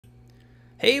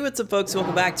Hey, what's up folks?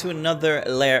 Welcome back to another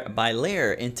Layer by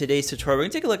Layer. In today's tutorial, we're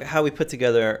going to take a look at how we put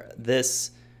together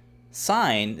this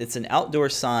sign. It's an outdoor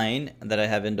sign that I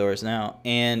have indoors now,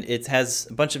 and it has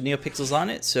a bunch of NeoPixels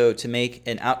on it. So to make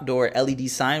an outdoor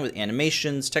LED sign with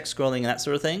animations, text scrolling, and that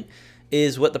sort of thing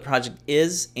is what the project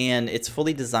is, and it's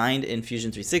fully designed in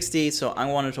Fusion 360. So I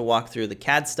wanted to walk through the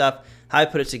CAD stuff, how I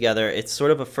put it together. It's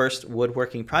sort of a first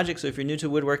woodworking project, so if you're new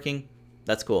to woodworking,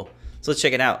 that's cool. So let's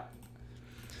check it out.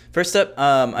 First up,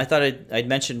 I thought I'd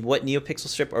mention what NeoPixel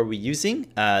strip are we using.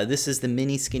 This is the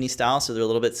mini skinny style, so they're a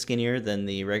little bit skinnier than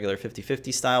the regular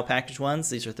 50/50 style package ones.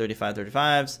 These are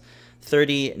 35/35s,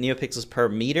 30 NeoPixels per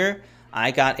meter.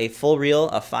 I got a full reel,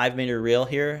 a 5-meter reel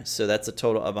here, so that's a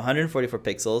total of 144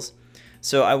 pixels.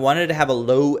 So I wanted to have a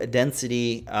low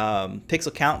density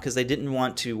pixel count because I didn't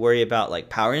want to worry about like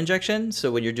power injection.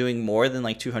 So when you're doing more than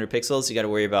like 200 pixels, you got to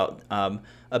worry about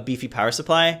a beefy power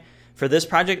supply. For this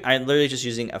project, I'm literally just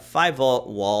using a 5-volt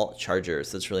wall charger,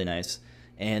 so that's really nice.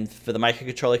 And for the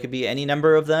microcontroller, it could be any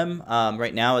number of them.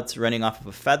 Right now, it's running off of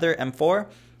a Feather M4,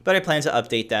 but I plan to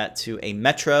update that to a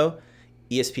Metro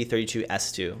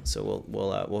ESP32S2. So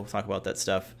we'll talk about that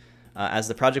stuff as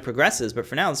the project progresses. But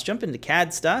for now, let's jump into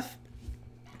CAD stuff.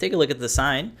 Take a look at the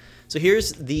sign. So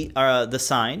here's the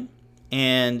sign,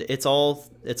 and it's all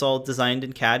designed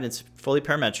in CAD. And it's fully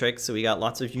parametric, so we got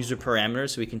lots of user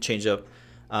parameters, so we can change up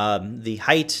the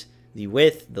height, the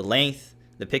width, the length,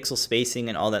 the pixel spacing,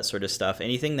 and all that sort of stuff.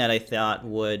 Anything that I thought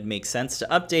would make sense to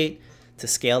update, to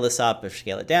scale this up or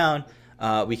scale it down,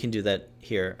 we can do that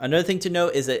here. Another thing to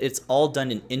note is that it's all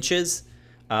done in inches.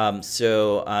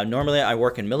 Normally I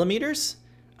work in millimeters,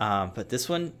 but this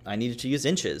one I needed to use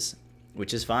inches,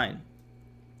 which is fine.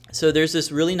 So there's this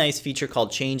really nice feature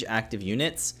called Change Active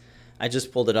Units. I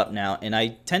just pulled it up now, and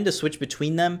I tend to switch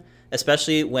between them,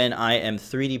 especially when I am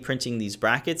 3D printing these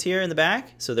brackets here in the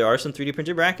back. So there are some 3D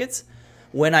printed brackets.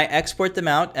 When I export them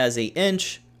out as an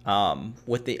inch,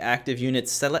 with the active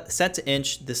units set to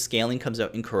inch, the scaling comes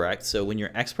out incorrect. So when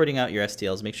you're exporting out your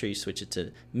STLs, make sure you switch it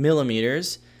to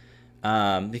millimeters,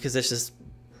 because that's just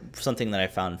something that I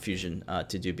found in Fusion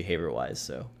to do behavior-wise.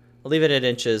 So I'll leave it at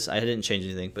inches. I didn't change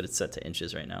anything, but it's set to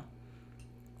inches right now.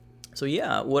 So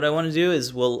yeah, what I want to do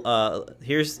is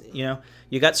here's,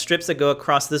 you got strips that go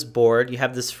across this board. You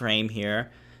have this frame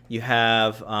here. You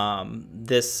have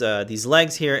these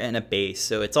legs here and a base.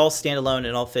 So it's all standalone.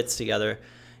 It all fits together.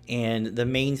 And the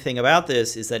main thing about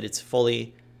this is that it's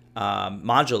fully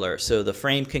modular. So the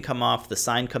frame can come off, the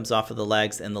sign comes off of the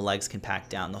legs, and the legs can pack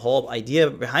down. The whole idea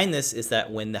behind this is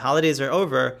that when the holidays are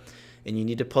over and you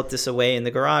need to put this away in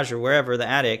the garage or wherever, the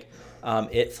attic,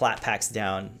 it flat packs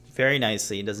down very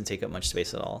nicely. It doesn't take up much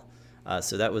space at all.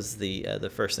 So that was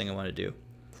the first thing I want to do.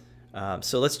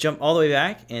 So let's jump all the way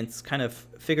back and kind of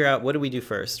figure out what do we do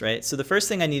first, right? So the first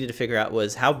thing I needed to figure out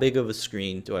was how big of a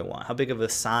screen do I want? How big of a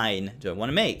sign do I want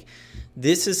to make?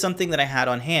 This is something that I had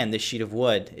on hand, this sheet of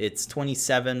wood. It's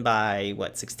 27 by,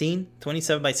 16?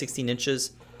 27 by 16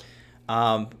 inches.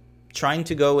 Trying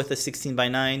to go with a 16 by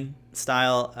 9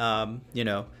 style,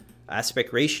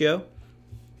 aspect ratio.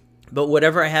 But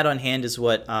whatever I had on hand is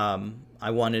what I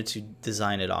wanted to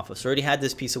design it off of. So I already had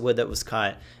this piece of wood that was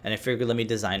cut, and I figured let me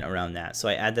design around that. So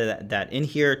I added that in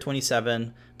here,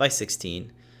 27 by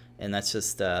 16, and that's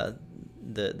just the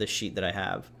sheet that I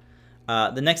have.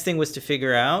 The next thing was to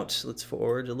figure out, let's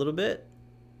forward a little bit,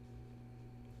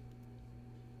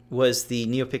 was the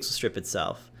NeoPixel strip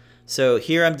itself. So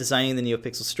here I'm designing the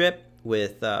NeoPixel strip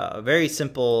with a very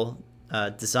simple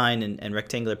design and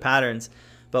rectangular patterns.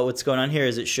 But what's going on here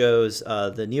is it shows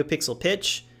the NeoPixel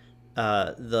pitch,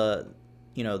 the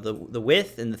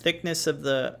width and the thickness of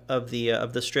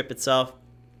the strip itself,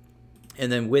 and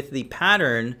then with the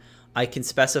pattern, I can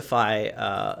specify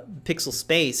pixel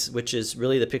space, which is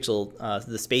really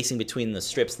the spacing between the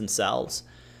strips themselves.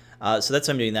 So that's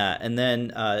how I'm doing that, and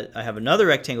then I have another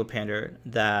rectangle pattern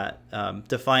that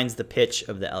defines the pitch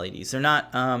of the LEDs. They're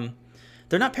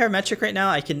not parametric right now.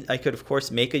 I could of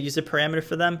course make a user parameter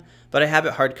for them, but I have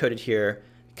it hard coded here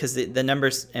because the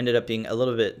numbers ended up being a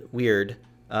little bit weird.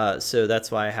 So that's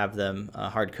why I have them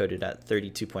hard coded at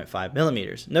 32.5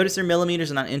 millimeters. Notice they're millimeters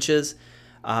and not inches.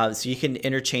 So you can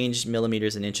interchange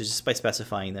millimeters and inches just by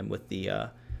specifying them with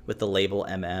the label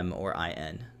mm or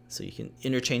in. So you can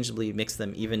interchangeably mix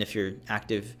them even if your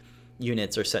active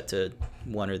units are set to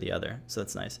one or the other. So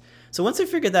that's nice. So once I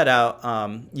figured that out,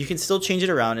 you can still change it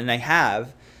around, and I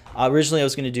have. Originally I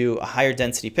was going to do a higher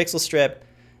density pixel strip,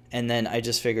 and then I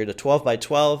just figured a 12 by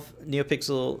 12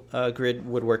 NeoPixel grid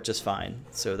would work just fine.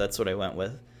 So that's what I went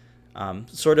with.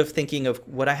 Sort of thinking of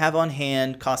what I have on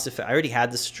hand, cost effective. I already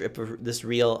had this strip of this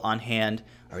reel on hand.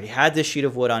 I already had this sheet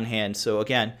of wood on hand. So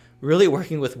again, really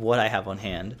working with what I have on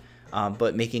hand.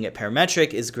 But making it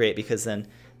parametric is great because then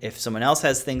if someone else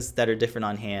has things that are different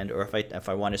on hand, or if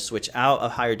I want to switch out a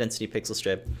higher density pixel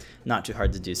strip, not too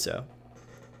hard to do so.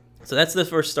 So that's the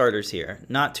first starters here.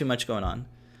 Not too much going on.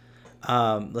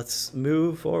 Let's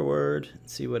move forward and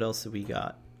see what else we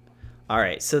got. All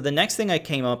right, so the next thing I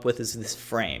came up with is this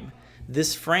frame.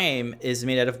 This frame is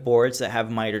made out of boards that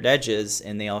have mitered edges,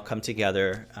 and they all come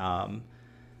together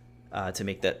to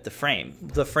make the frame.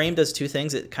 The frame does two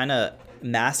things. It kind of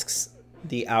masks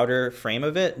the outer frame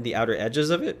of it, the outer edges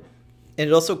of it, and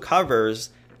it also covers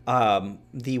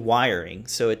the wiring.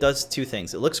 So it does two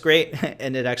things. It looks great,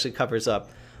 and it actually covers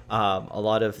up a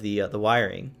lot of the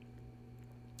wiring,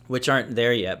 which aren't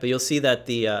there yet. But you'll see that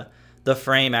the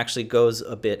frame actually goes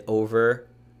a bit over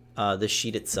the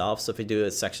sheet itself. So if we do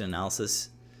a section analysis,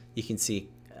 you can see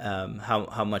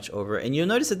how much over. And you'll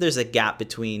notice that there's a gap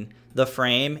between the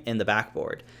frame and the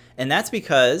backboard. And that's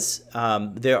because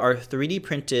there are 3D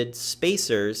printed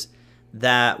spacers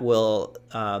that will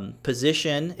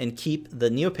position and keep the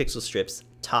NeoPixel strips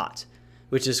taut,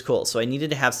 which is cool. So I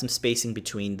needed to have some spacing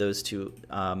between those two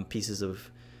pieces of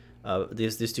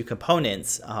these two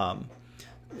components to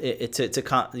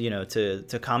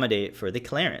accommodate for the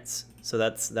clearance. So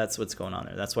that's what's going on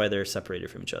there. That's why they're separated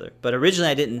from each other. But originally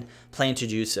I didn't plan to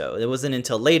do so. It wasn't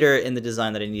until later in the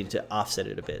design that I needed to offset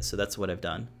it a bit. So that's what I've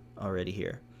done already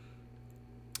here.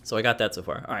 So I got that so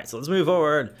far. All right, so let's move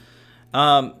forward.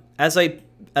 As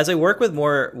I work with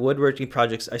more woodworking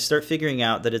projects, I start figuring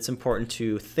out that it's important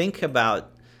to think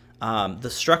about the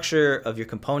structure of your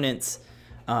components,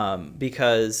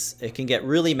 because it can get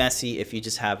really messy if you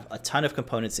just have a ton of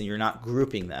components and you're not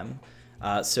grouping them.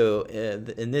 So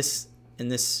in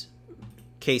this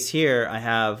case here, I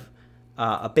have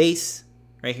a base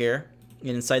right here,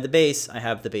 and inside the base I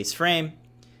have the base frame,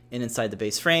 and inside the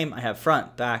base frame I have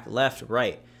front, back, left,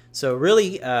 right. So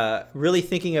really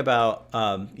thinking about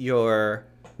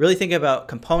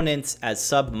components as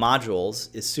sub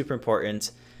modules is super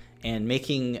important, and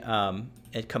making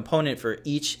a component for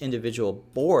each individual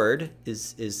board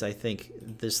is I think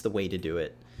this the way to do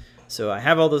it. So I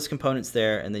have all those components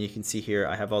there, and then you can see here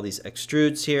I have all these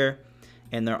extrudes here,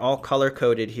 and they're all color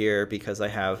coded here because I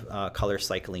have color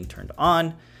cycling turned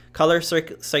on. Color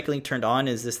cycling turned on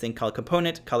is this thing called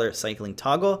component color cycling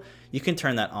toggle. You can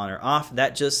turn that on or off.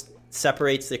 That just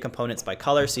separates the components by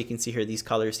color. So you can see here these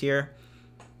colors here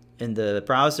in the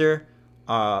browser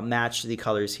match the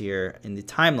colors here in the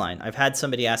timeline. I've had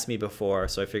somebody ask me before,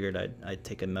 so I figured I'd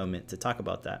take a moment to talk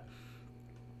about that.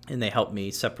 And they helped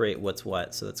me separate what's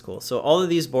what, so that's cool. So all of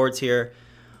these boards here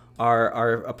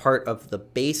are a part of the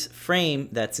base frame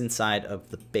that's inside of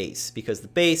the base, because the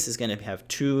base is going to have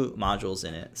two modules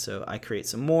in it. So I create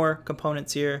some more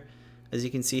components here. As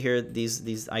you can see here,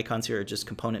 these icons here are just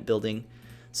component building.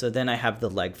 So then I have the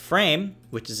leg frame,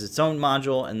 which is its own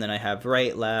module, and then I have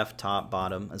right, left, top,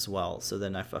 bottom as well. So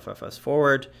then if I fast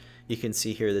forward, you can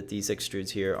see here that these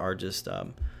extrudes here are just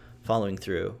following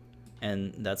through,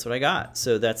 and that's what I got.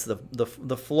 So that's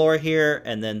the floor here,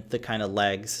 and then the kind of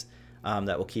legs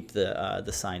that will keep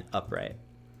the sign upright.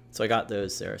 So I got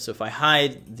those there. So if I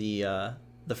hide the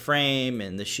frame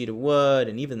and the sheet of wood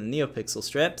and even the NeoPixel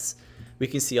strips, we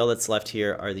can see all that's left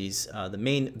here are these the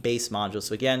main base modules.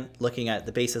 So again, looking at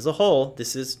the base as a whole,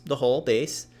 this is the whole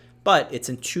base, but it's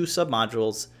in two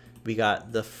submodules. We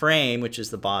got the frame, which is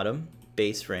the bottom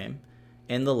base frame,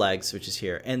 and the legs, which is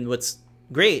here. And what's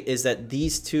great is that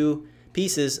these two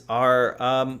pieces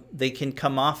are they can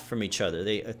come off from each other.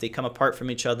 They come apart from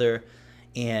each other,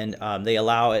 and they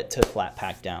allow it to flat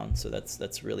pack down. So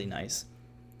that's really nice.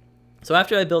 So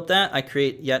after I built that, I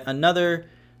create yet another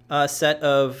set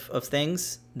of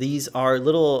things. These are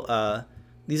little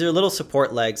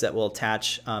support legs that will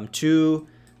attach to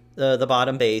the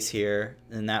bottom base here,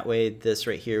 and that way this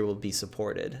right here will be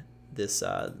supported. This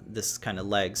kind of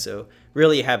leg. So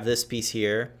really, you have this piece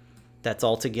here that's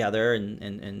all together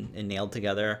and nailed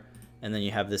together, and then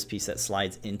you have this piece that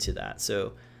slides into that.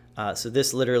 So so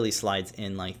this literally slides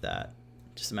in like that.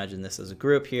 Just imagine this as a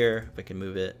group here. If I can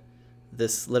move it,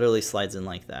 this literally slides in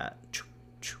like that.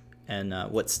 And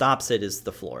what stops it is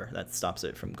the floor. That stops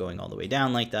it from going all the way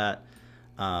down like that.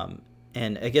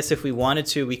 And I guess if we wanted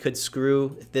to, we could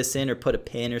screw this in or put a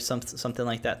pin or something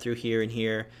like that through here and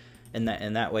here. And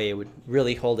that way it would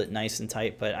really hold it nice and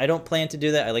tight. But I don't plan to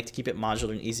do that. I like to keep it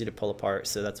modular and easy to pull apart.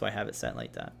 So that's why I have it set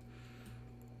like that.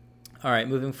 All right,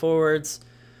 moving forwards.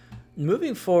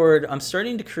 Moving forward, I'm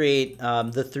starting to create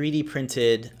the 3D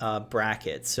printed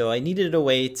brackets. So I needed a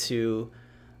way to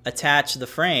attach the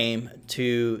frame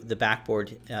to the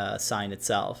backboard sign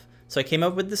itself. So I came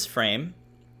up with this frame,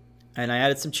 and I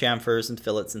added some chamfers and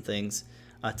fillets and things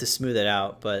to smooth it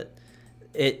out. But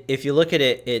if you look at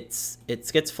it,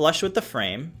 it gets flush with the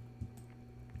frame.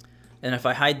 And if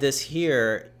I hide this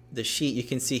here, the sheet, you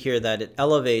can see here that it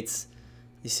elevates.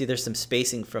 You see there's some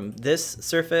spacing from this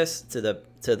surface to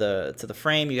the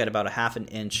frame. You got about a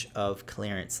 ½ inch of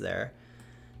clearance there,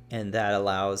 and that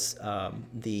allows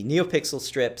the NeoPixel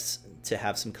strips to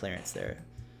have some clearance there.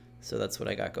 So that's what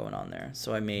I got going on there.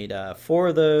 So I made 4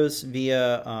 of those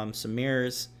via some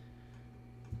mirrors,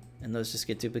 and those just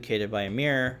get duplicated by a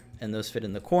mirror, and those fit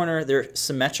in the corner. They're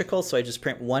symmetrical, so I just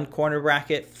print 1 corner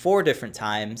bracket 4 different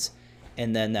times,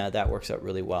 and then that works out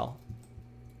really well.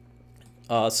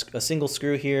 A single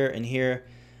screw here and here.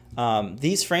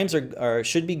 These frames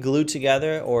should be glued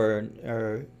together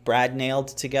or brad nailed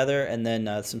together, and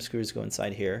then some screws go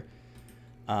inside here.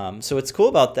 So what's cool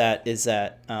about that is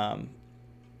that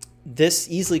this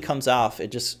easily comes off.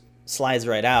 It just slides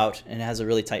right out and it has a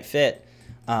really tight fit.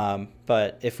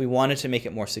 But if we wanted to make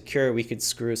it more secure, we could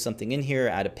screw something in here,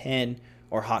 add a pin,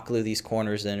 or hot glue these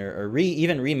corners in, or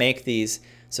even remake these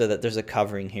so that there's a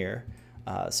covering here.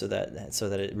 So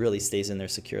that it really stays in there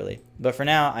securely. But for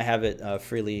now, I have it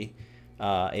freely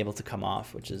able to come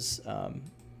off, which is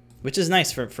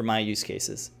nice for my use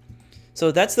cases.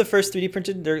 So that's the first 3D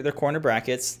printed their corner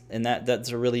brackets, and that's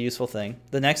a really useful thing.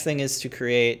 The next thing is to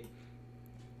create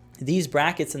these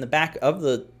brackets in the back of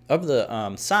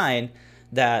the sign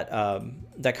that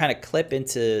kind of clip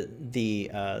into the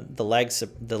leg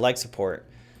support.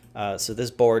 So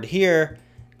this board here.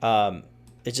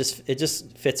 It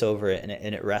just fits over it,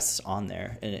 and it rests on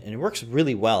there, and it works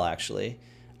really well actually.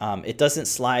 It doesn't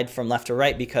slide from left to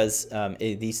right because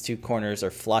these 2 corners are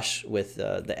flush with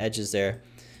the edges there.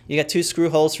 You got 2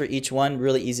 screw holes for each one,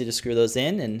 really easy to screw those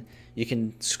in, and you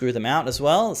can screw them out as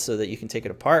well so that you can take it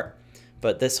apart.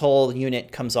 But this whole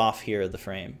unit comes off here of the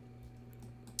frame.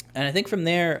 And I think from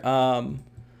there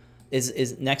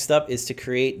is next up is to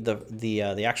create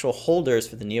the actual holders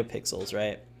for the NeoPixels,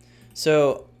 right?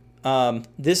 So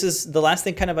this is the last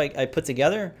thing kind of I put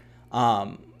together.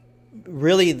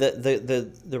 Really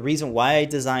the reason why I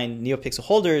designed NeoPixel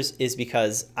holders is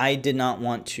because I did not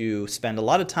want to spend a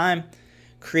lot of time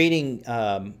creating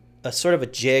a sort of a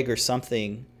jig or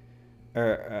something,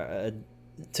 or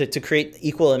to create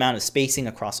equal amount of spacing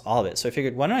across all of it. So I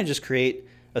figured, why don't I just create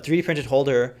a 3D printed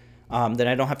holder that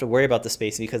I don't have to worry about the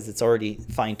spacing because it's already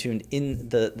fine-tuned in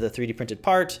the 3D printed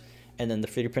part. And then the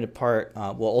 3D printed part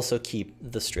will also keep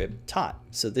the strip taut.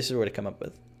 So this is what I come up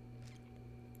with.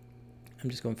 I'm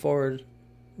just going forward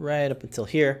right up until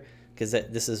here because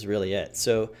this is really it.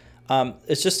 So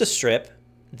it's just a strip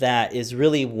that is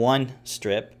really one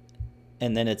strip,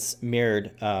 and then it's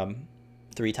mirrored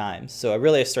 3 times. So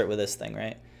I start with this thing,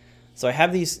 right? So I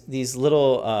have these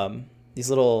little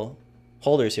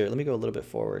holders here. Let me go a little bit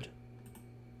forward.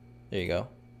 There you go.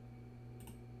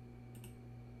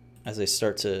 As I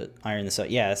start to iron this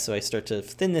out. Yeah, so I start to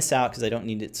thin this out because I don't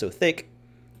need it so thick.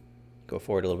 Go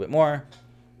forward a little bit more.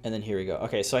 And then here we go.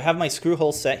 Okay, so I have my screw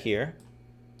hole set here.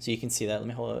 So you can see that.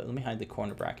 Let me hide the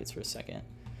corner brackets for a second.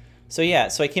 So yeah,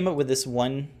 so I came up with this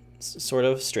one sort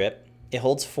of strip. It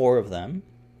holds 4 of them.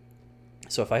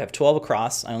 So if I have 12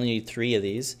 across, I only need 3 of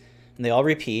these. And they all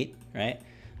repeat, right?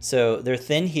 So they're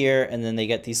thin here, and then they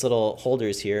get these little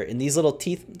holders here. And these little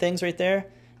teeth things right there,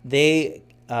 they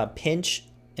pinch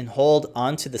and hold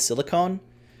onto the silicone.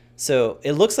 So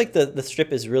it looks like the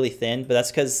strip is really thin, but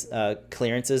that's because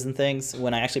clearances and things.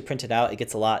 When I actually print it out, it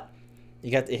gets a lot,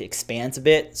 it expands a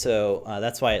bit. So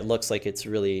that's why it looks like it's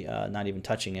really not even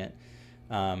touching it.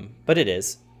 But it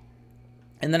is.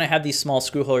 And then I have these small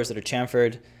screw holders that are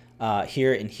chamfered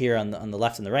here and here on the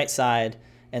left and the right side.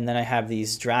 And then I have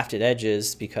these drafted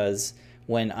edges because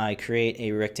when I create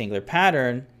a rectangular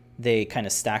pattern, they kind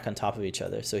of stack on top of each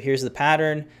other. So here's the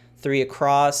pattern, 3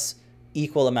 across,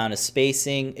 equal amount of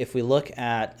spacing. If we look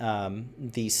at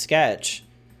the sketch,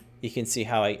 you can see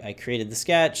how I created the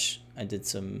sketch. I did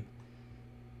some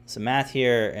math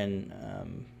here, and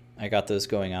I got those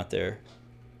going out there.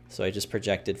 So I just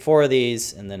projected 4 of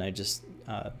these, and then I just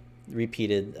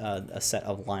repeated a set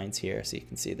of lines here. So you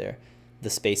can see there, the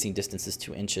spacing distance is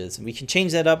 2 inches. And we can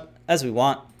change that up as we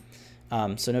want.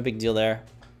 So no big deal there.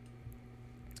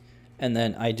 And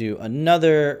then I do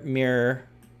another mirror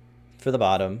for the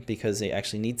bottom because they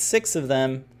actually need 6 of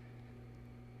them.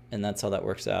 And that's how that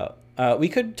works out. We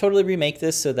could totally remake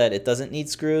this so that it doesn't need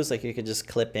screws, like you could just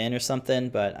clip in or something,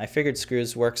 but I figured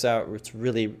screws works out. It's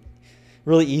really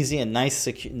easy and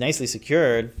nicely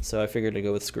secured, so I figured to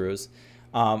go with screws.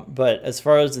 But as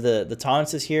far as the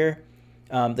tolerances here,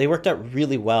 they worked out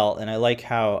really well, and I like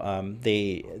how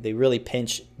they really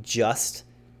pinch just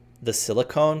the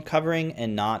silicone covering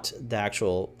and not the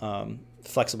actual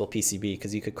flexible PCB,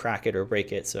 because you could crack it or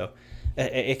break it. So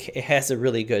it has a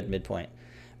really good midpoint.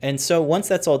 And so once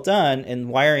that's all done and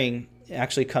wiring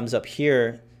actually comes up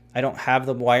here, I don't have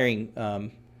the wiring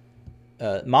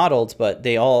modeled, but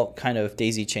they all kind of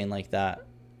daisy chain like that,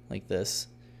 like this,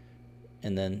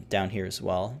 and then down here as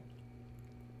well.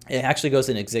 It actually goes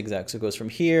in a zigzag, so it goes from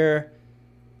here,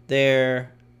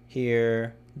 there,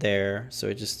 here, there, so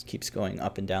it just keeps going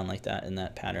up and down like that in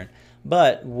that pattern.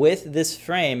 But with this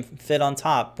frame fit on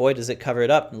top, boy, does it cover it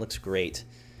up. It looks great.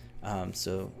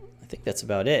 So I think that's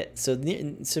about it. So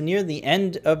near the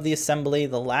end of the assembly,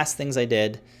 the last things I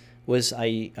did was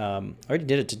I already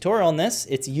did a tutorial on this.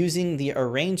 It's using the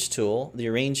Arrange tool, the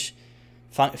Arrange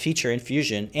feature in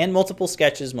Fusion, and multiple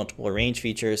sketches, multiple arrange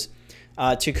features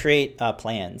to create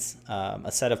plans,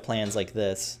 a set of plans like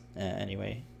this.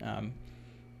 Anyway,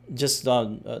 just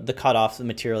the cutoff, the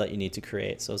material that you need to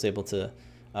create. So I was able to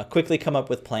quickly come up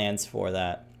with plans for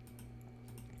that.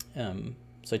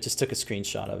 So I just took a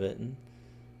screenshot of it, and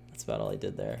that's about all I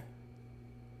did there.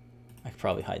 I could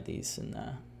probably hide these and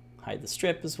hide the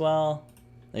strip as well.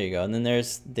 There you go. And then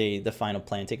there's the final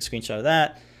plan. Take a screenshot of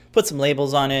that, put some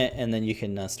labels on it, and then you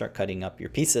can start cutting up your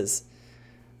pieces.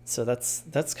 So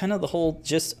that's kind of the whole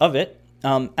gist of it.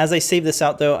 As I save this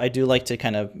out, though, I do like to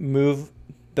kind of move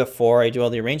before I do all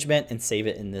the arrangement and save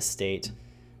it in this state,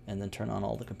 and then turn on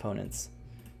all the components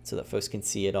so that folks can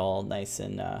see it all nice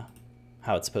and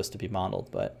how it's supposed to be modeled.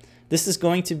 But this is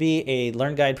going to be a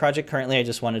Learn Guide project. Currently, I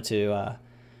just wanted to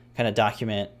kind of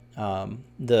document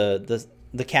the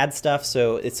CAD stuff.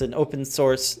 So it's an open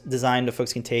source design that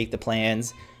folks can take the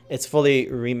plans. It's fully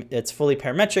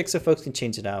parametric, so folks can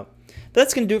change it out. But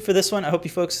that's going to do it for this one. I hope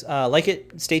you folks like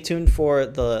it. Stay tuned for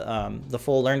the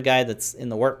full Learn Guide that's in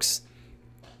the works.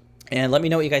 And let me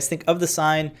know what you guys think of the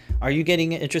sign. Are you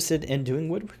getting interested in doing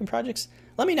woodworking projects?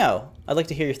 Let me know. I'd like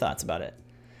to hear your thoughts about it.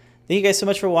 Thank you guys so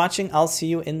much for watching. I'll see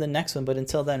you in the next one. But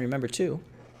until then, remember to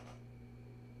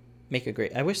make a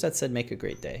great... I wish that said make a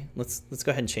great day. Let's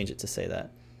go ahead and change it to say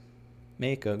that.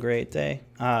 Make a great day.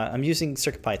 I'm using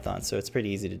CircuitPython, so it's pretty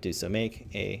easy to do. So make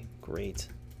a great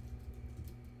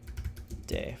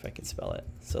day, if I can spell it.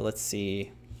 So let's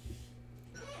see.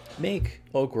 Make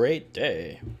a great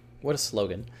day. What a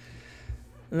slogan.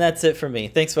 And that's it for me.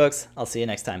 Thanks, folks. I'll see you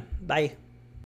next time. Bye.